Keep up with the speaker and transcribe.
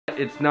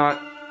it's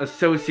not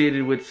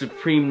associated with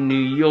Supreme New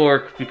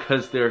York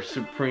because they're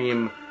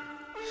Supreme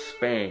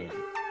Spain.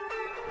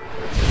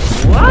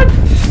 What?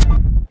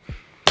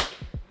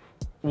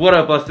 What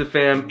up, Busta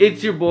fam?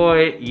 It's your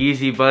boy,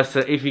 Yeezy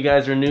Busta. If you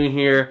guys are new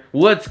here,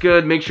 what's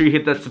good? Make sure you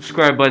hit that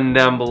subscribe button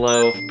down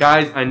below.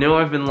 Guys, I know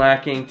I've been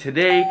lacking.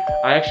 Today,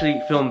 I actually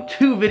filmed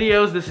 2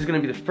 videos. This is gonna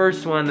be the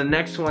first one. The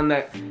next one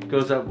that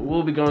goes up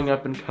will be going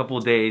up in a couple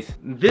days.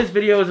 This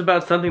video is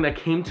about something that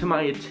came to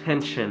my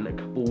attention a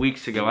couple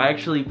weeks ago. I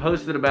actually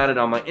posted about it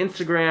on my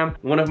Instagram.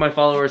 One of my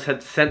followers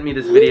had sent me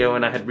this video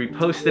and I had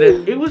reposted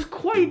it. It was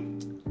quite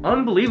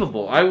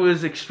unbelievable. I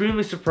was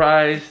extremely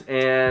surprised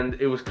and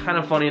it was kind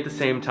of funny at the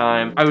same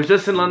time. I was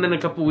just in London a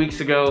couple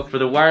weeks ago for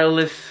the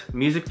Wireless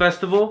Music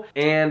Festival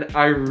and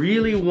I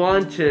really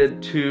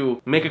wanted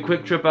to make a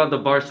quick trip out to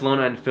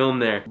Barcelona and film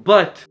there.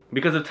 But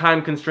because of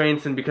time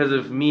constraints and because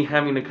of me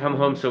having to come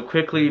home so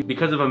quickly,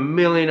 because of a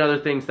million other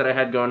things that I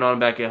had going on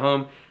back at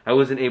home, I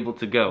wasn't able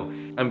to go.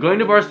 I'm going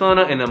to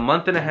Barcelona in a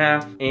month and a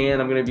half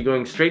and I'm gonna be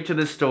going straight to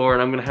the store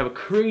and I'm gonna have a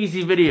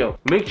crazy video.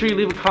 Make sure you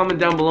leave a comment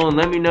down below and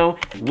let me know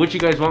what you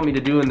guys want me to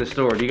do in the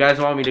store. Do you guys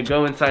want me to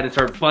go inside and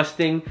start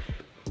busting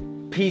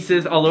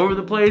pieces all over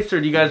the place, or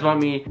do you guys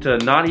want me to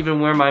not even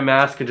wear my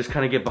mask and just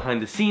kind of get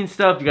behind the scenes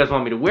stuff? Do you guys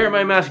want me to wear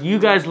my mask? You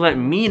guys let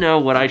me know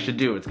what I should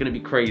do. It's gonna be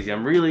crazy.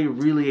 I'm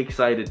really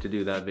excited to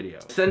do that video.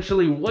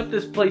 Essentially what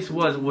this place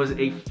was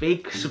a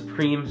fake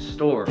Supreme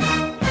store.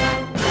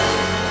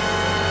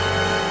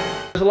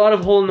 There's a lot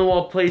of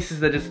hole-in-the-wall places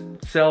that just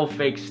sell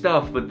fake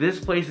stuff, but this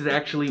place is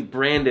actually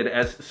branded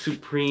as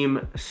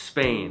Supreme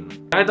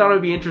Spain. I thought it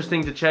would be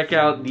interesting to check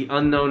out the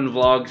Unknown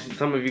vlogs.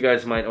 Some of you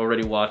guys might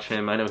already watch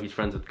him. I know he's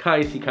friends with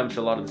Kais. He comes to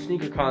a lot of the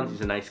sneaker cons.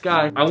 He's a nice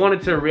guy. I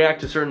wanted to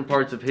react to certain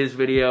parts of his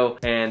video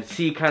and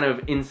see kind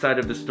of inside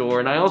of the store.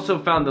 And I also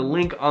found the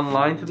link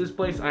online to this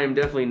place. I am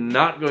definitely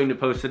not going to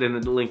post it in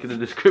the link in the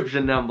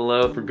description down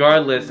below.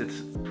 Regardless,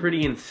 it's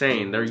pretty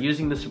insane. They're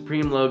using the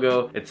Supreme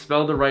logo. It's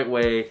spelled the right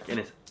way and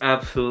it's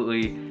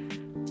absolutely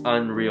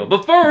unreal.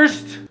 But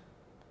first,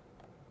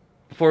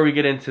 before we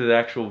get into the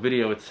actual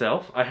video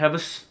itself, I have a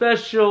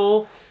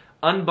special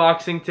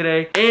unboxing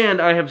today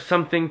and I have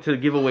something to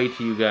give away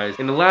to you guys.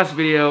 In the last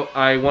video,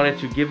 I wanted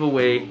to give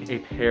away a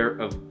pair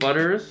of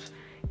Butters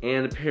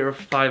and a pair of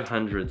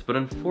 500s, but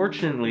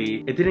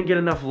unfortunately, it didn't get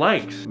enough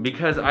likes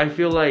because I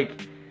feel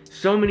like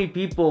so many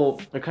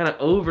people are kind of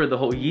over the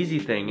whole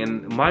Yeezy thing,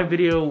 and my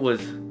video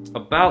was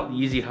about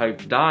Yeezy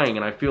hype dying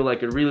and I feel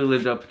like it really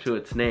lived up to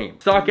its name.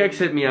 StockX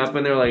hit me up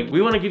and they're like,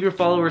 we want to give your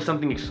followers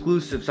something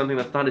exclusive, something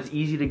that's not as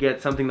easy to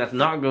get, something that's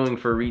not going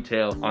for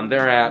retail on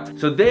their app.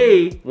 So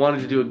they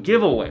wanted to do a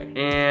giveaway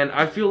and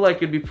I feel like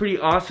it'd be pretty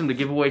awesome to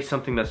give away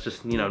something that's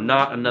just, you know,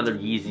 not another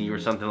Yeezy or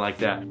something like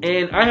that.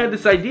 And I had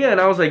this idea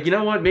and I was like, you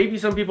know what, maybe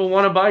some people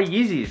want to buy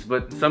Yeezys,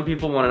 but some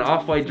people want an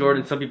off-white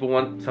Jordan, some people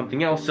want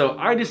something else. So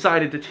I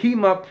decided to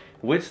team up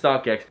with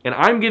StockX and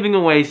I'm giving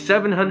away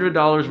 $700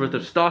 worth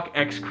of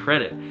StockX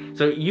credit.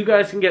 So you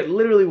guys can get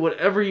literally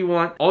whatever you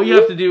want. All you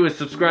have to do is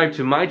subscribe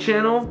to my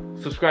channel,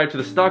 subscribe to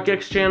the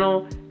StockX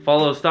channel,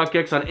 follow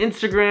StockX on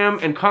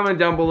Instagram, and comment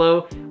down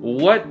below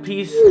what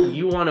piece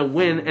you want to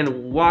win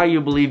and why you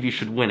believe you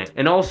should win it.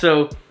 And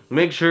also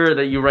make sure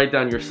that you write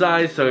down your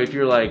size. So if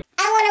you're like,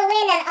 I want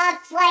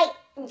to win an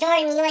off-white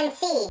Jordan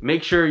UNC,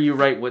 make sure you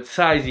write what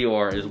size you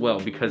are as well,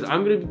 because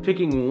I'm going to be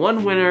picking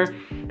one winner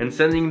and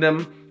sending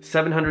them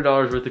 $700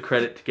 worth of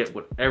credit to get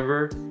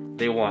whatever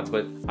they want.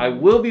 But I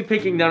will be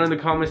picking down in the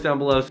comments down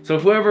below, so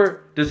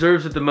whoever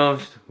deserves it the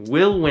most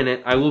will win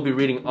it. I will be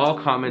reading all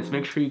comments.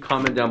 Make sure you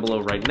comment down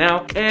below right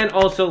now. And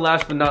also,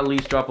 last but not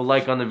least, drop a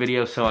like on the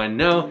video so I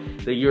know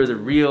that you're the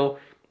real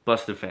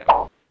Busta fan.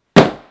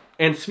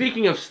 And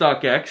speaking of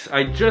StockX,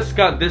 I just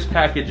got this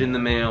package in the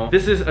mail.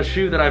 This is a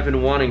shoe that I've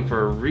been wanting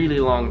for a really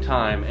long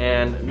time,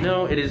 and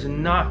no, it is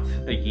not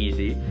a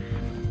Yeezy.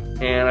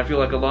 And I feel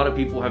like a lot of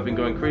people have been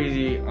going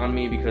crazy on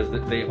me because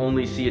they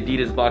only see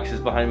Adidas boxes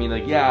behind me.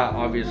 Like, yeah,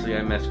 obviously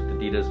I mess with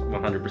Adidas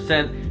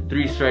 100%,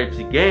 3 Stripes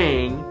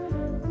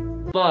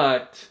gang.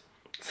 But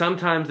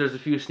sometimes there's a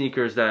few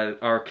sneakers that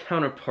are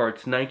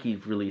counterparts Nike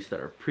released that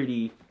are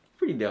pretty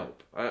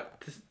dope,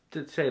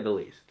 to say the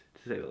least.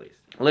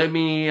 Let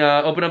me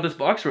open up this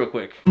box real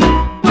quick.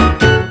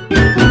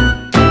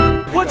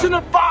 What's in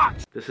the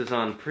box? This is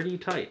on pretty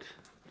tight.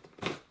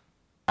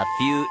 A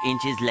few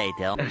inches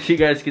later. As you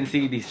guys can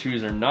see, these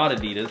shoes are not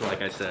Adidas,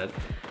 like I said.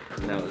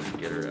 Now let's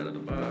get her out of the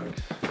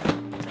box.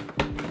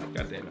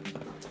 God damn it.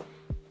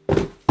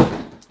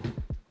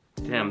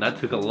 Damn, that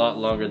took a lot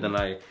longer than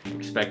I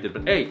expected.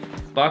 But hey,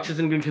 box is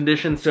in good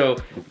condition, so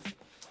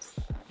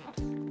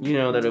you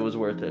know that it was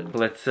worth it.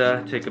 Let's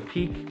take a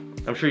peek.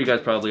 I'm sure you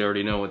guys probably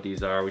already know what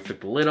these are. We took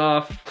the lid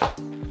off.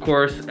 Of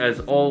course, as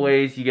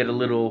always, you get a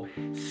little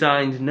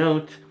signed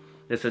note.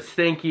 It says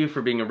thank you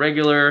for being a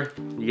regular.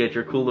 You get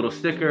your cool little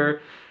sticker.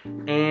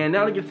 And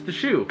now to get to the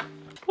shoe.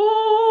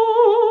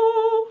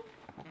 Oh!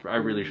 I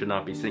really should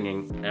not be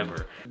singing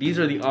ever. These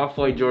are the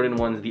Off-White Jordan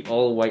 1s, the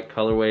all-white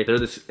colorway. They're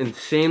this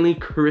insanely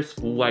crisp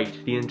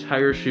white. The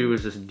entire shoe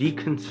is this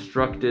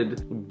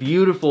deconstructed,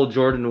 beautiful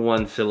Jordan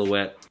 1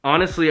 silhouette.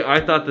 Honestly,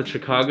 I thought the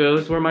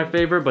Chicagos were my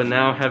favorite, but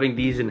now having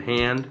these in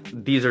hand,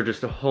 these are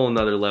just a whole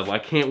nother level. I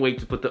can't wait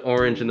to put the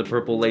orange and the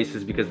purple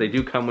laces because they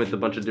do come with a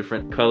bunch of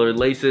different colored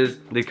laces.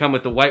 They come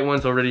with the white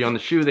ones already on the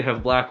shoe. They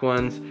have black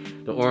ones,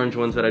 the orange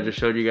ones that I just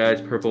showed you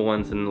guys, purple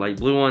ones, and light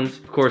blue ones.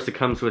 Of course, it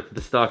comes with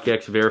the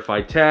StockX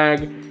verified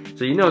tag.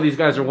 So you know these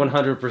guys are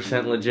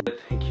 100%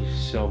 legit. Thank you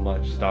so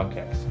much,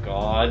 StockX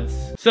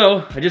gods.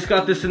 So I just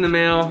got this in the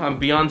mail. I'm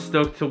beyond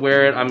stoked to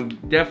wear it. I'm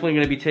definitely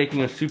gonna be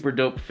taking a super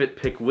dope fit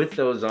pic with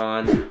those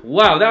on.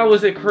 Wow, that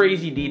was a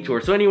crazy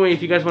detour. So anyway,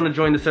 if you guys want to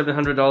join the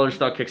 $700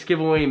 StockX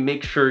giveaway,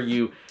 make sure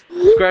you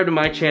subscribe to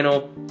my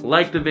channel,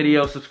 like the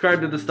video,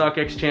 subscribe to the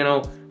StockX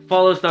channel,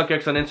 follow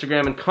StockX on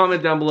Instagram, and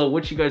comment down below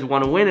what you guys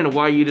want to win and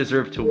why you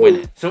deserve to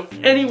win it. So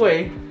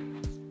anyway,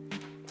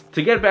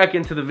 to get back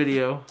into the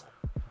video,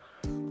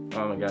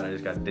 oh my god, I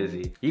just got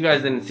dizzy. You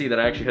guys didn't see that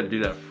I actually had to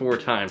do that 4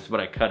 times, but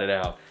I cut it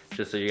out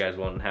just so you guys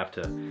won't have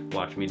to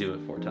watch me do it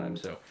 4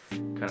 times. So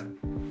kind of.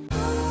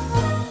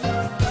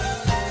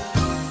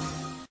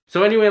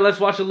 So anyway, let's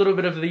watch a little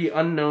bit of the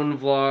unknown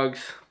vlogs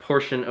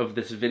portion of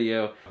this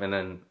video, and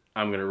then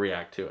I'm gonna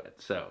react to it.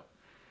 So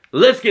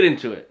let's get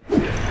into it.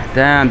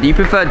 Damn, do you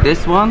prefer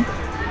this one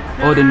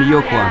or the New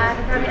York one?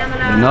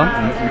 No?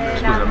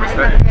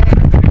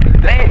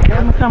 Hey, get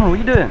on my camera, what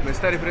are you doing?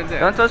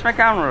 Don't touch my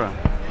camera.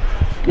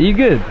 Are you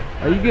good?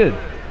 Are you good?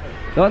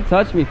 Don't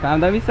touch me,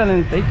 fam. Don't be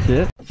selling fake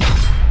shit.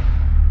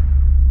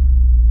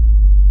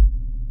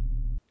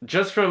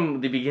 Just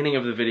from the beginning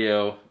of the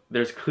video,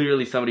 there's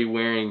clearly somebody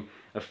wearing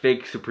a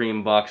fake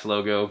Supreme box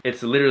logo.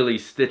 It's literally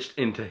stitched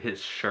into his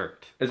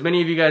shirt. As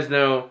many of you guys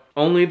know,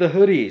 only the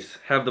hoodies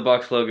have the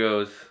box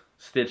logos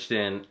stitched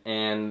in,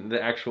 and the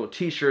actual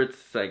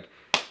t-shirts, like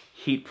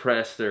heat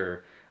pressed,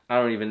 or I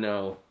don't even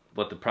know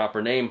what the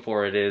proper name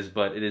for it is,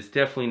 but it is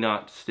definitely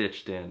not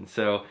stitched in.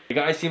 So the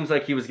guy seems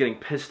like he was getting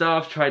pissed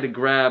off, tried to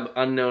grab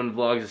Unknown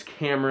Vlogs'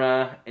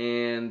 camera,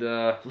 and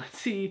let's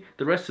see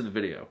the rest of the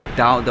video.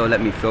 Doubt they'll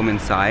let me film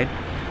inside,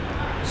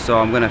 so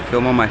I'm gonna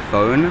film on my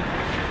phone.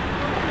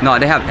 No,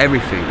 they have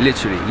everything,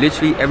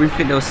 literally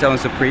everything they'll sell on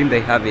Supreme,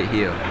 they have it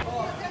here.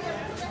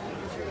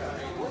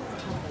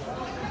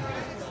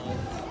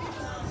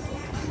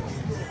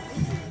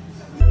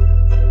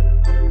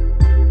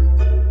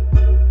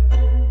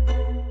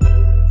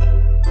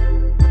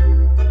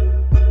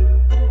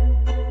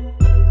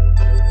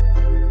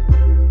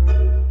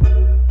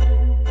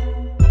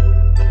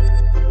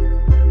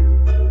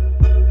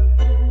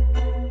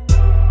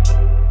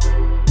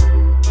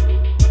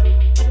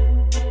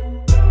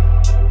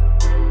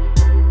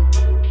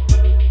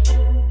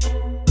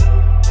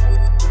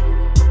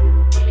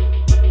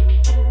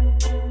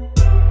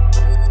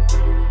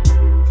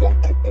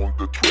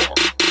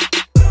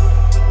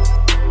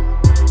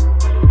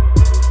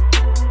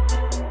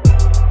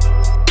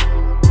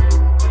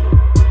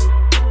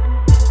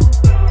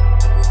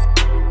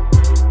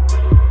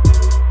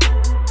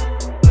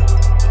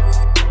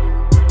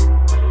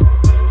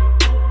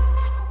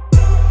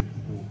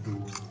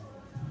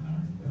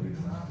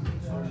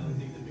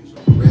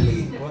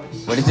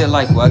 What is it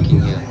like working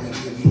here?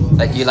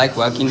 Like, do you like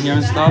working here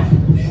and stuff?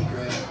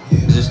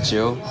 It's just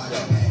chill.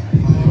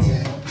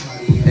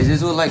 Is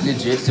this all like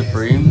legit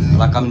Supreme?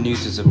 Like, I'm new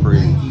to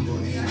Supreme.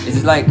 Is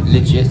this like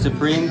legit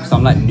Supreme? Because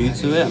I'm like new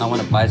to it and I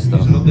want to buy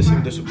stuff. It's not the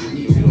same as Supreme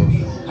New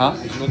York. Huh?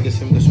 It's not the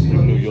same as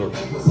Supreme New York.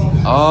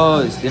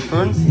 Oh, it's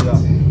different? Yeah.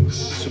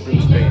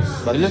 Supreme Spain.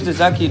 But It looks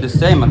exactly the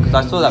same because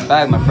I saw that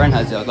bag, my friend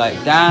has it. I was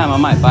like, damn, I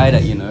might buy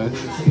that, you know?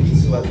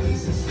 But,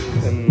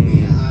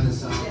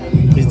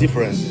 it's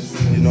different,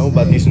 you know,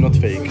 but it's not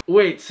fake.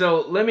 Wait,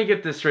 so let me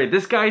get this straight.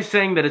 This guy's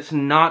saying that it's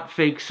not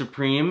fake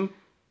Supreme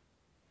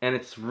and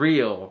it's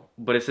real,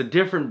 but it's a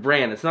different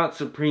brand. It's not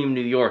Supreme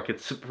New York,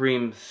 it's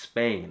Supreme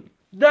Spain.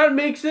 That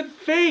makes it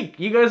fake.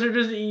 You guys are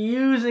just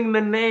using the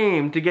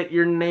name to get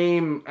your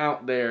name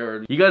out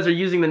there. You guys are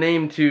using the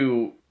name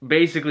to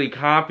basically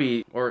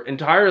copy or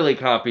entirely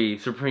copy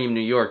Supreme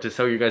New York to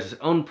sell your guys'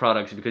 own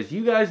products, because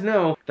you guys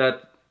know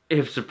that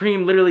if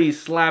Supreme literally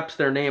slaps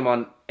their name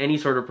on any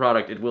sort of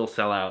product, it will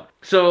sell out.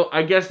 So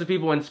I guess the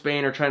people in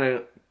Spain are trying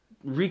to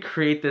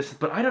recreate this,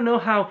 but I don't know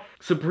how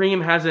Supreme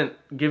hasn't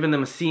given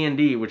them a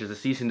C&D, which is a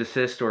cease and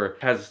desist, or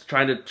has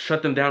tried to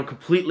shut them down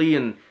completely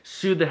and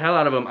sued the hell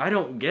out of them. I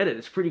don't get it.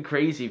 It's pretty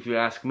crazy if you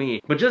ask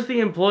me. But just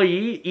the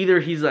employee, either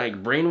he's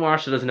like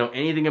brainwashed and doesn't know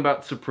anything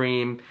about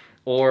Supreme,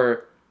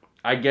 or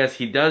I guess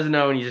he does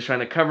know and he's just trying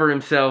to cover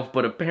himself.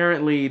 But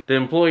apparently the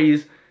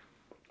employees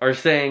are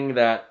saying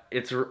that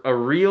it's a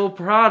real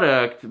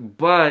product,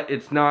 but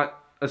it's not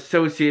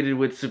associated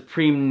with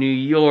Supreme New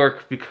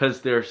York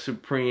because they're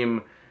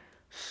Supreme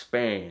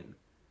Spain.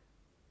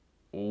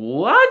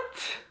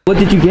 What? What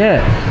did you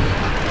get?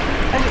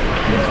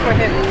 It's for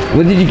him.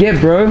 What did you get,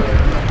 bro?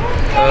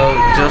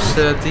 Just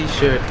a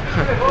t-shirt.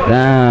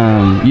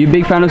 Damn. You a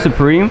big fan of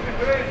Supreme?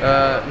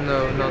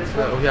 No,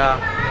 not. Yeah,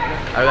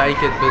 I like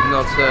it, but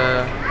not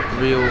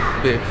real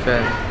big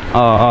fan.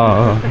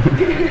 Oh.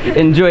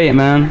 Enjoy it,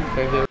 man.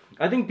 Thank you.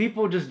 I think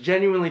people just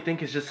genuinely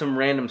think it's just some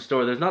random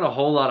store. There's not a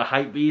whole lot of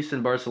hype beasts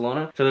in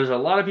Barcelona. So there's a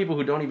lot of people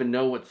who don't even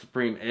know what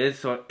Supreme is.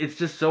 So it's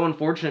just so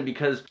unfortunate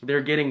because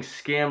they're getting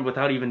scammed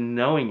without even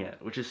knowing it,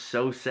 which is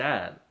so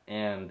sad.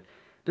 And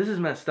this is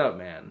messed up,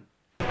 man.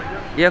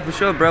 Yeah, for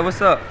sure, bro.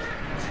 What's up?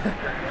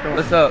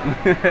 What's up?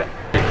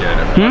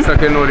 Basta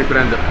che non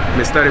riprende.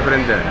 Mi sta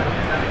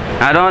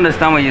riprendendo. I don't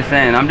understand what you're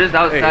saying. I'm just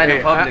outside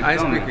in public. I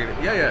filming. speak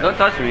it. Yeah. Don't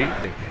touch me.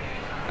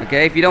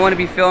 Okay, if you don't want to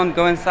be filmed,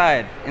 go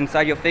inside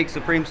your fake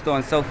Supreme store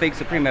and sell fake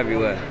Supreme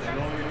everywhere.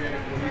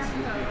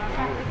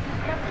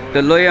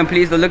 The lawyer and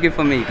police are looking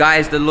for me.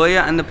 Guys, the lawyer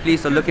and the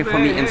police are looking for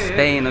me in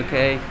Spain,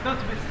 okay?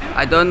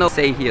 I don't know what to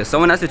say here.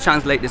 Someone has to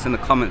translate this in the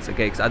comments,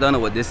 okay? Because I don't know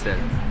what this says.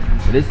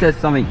 But this says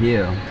something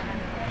here.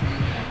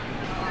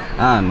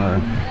 I don't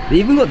know. They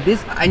even got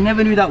this. I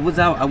never knew that was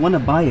out. I want to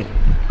buy it.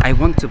 I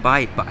want to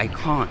buy it, but I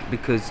can't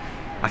because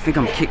I think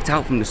I'm kicked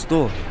out from the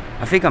store.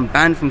 I think I'm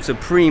banned from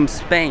Supreme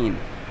Spain.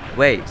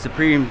 Wait,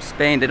 Supreme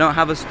Spain, they don't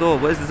have a store.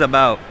 What is this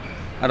about?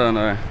 I don't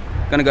know.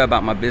 I'm gonna go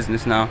about my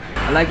business now.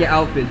 I like your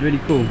outfit, it's really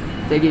cool.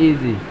 Take it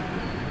easy.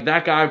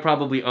 That guy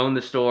probably owned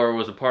the store,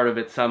 was a part of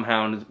it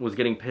somehow, and was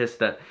getting pissed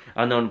that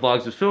Unknown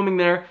Vlogs was filming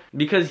there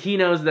because he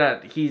knows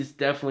that he's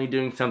definitely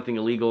doing something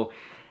illegal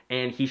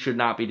and he should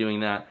not be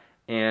doing that.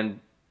 And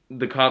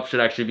the cops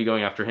should actually be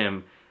going after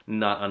him,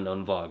 not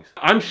Unknown Vlogs.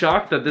 I'm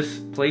shocked that this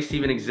place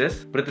even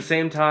exists, but at the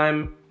same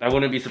time, I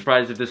wouldn't be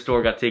surprised if this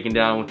store got taken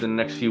down within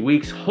the next few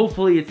weeks.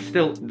 Hopefully it's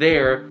still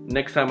there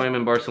next time I'm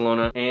in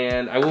Barcelona,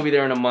 and I will be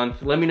there in a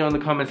month. Let me know in the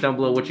comments down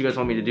below what you guys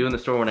want me to do in the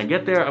store when I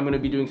get there. I'm gonna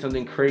be doing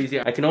something crazy.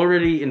 I can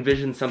already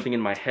envision something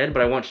in my head,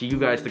 but I want you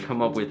guys to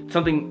come up with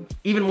something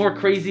even more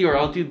crazy, or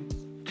I'll do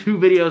 2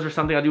 videos or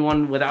something. I'll do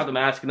one without the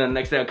mask, and then the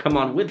next day I'll come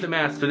on with the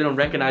mask so they don't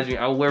recognize me.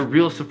 I'll wear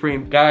real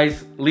Supreme.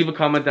 Guys, leave a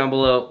comment down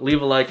below.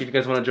 Leave a like if you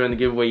guys want to join the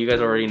giveaway. You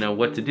guys already know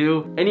what to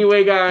do.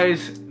 Anyway,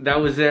 guys, that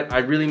was it. I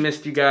really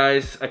missed you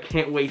guys. I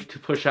can't wait to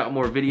push out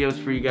more videos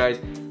for you guys.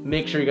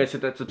 Make sure you guys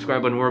hit that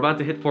subscribe button. We're about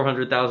to hit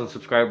 400,000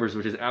 subscribers,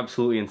 which is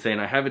absolutely insane.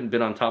 I haven't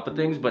been on top of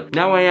things, but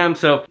now I am,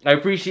 so I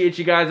appreciate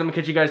you guys. I'm gonna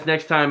catch you guys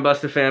next time.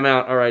 Busta fam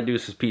out. All right,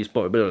 deuces, peace,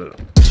 boy.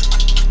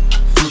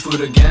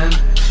 Food again.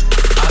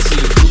 I see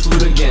you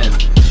food again.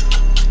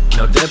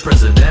 No dead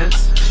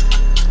presidents.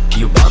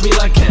 You bought me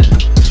like Ken.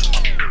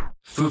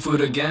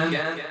 Food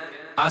again.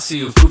 I see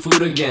you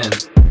food again.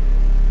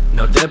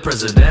 No dead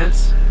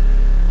presidents.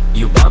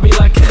 You bought me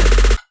like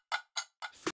Ken.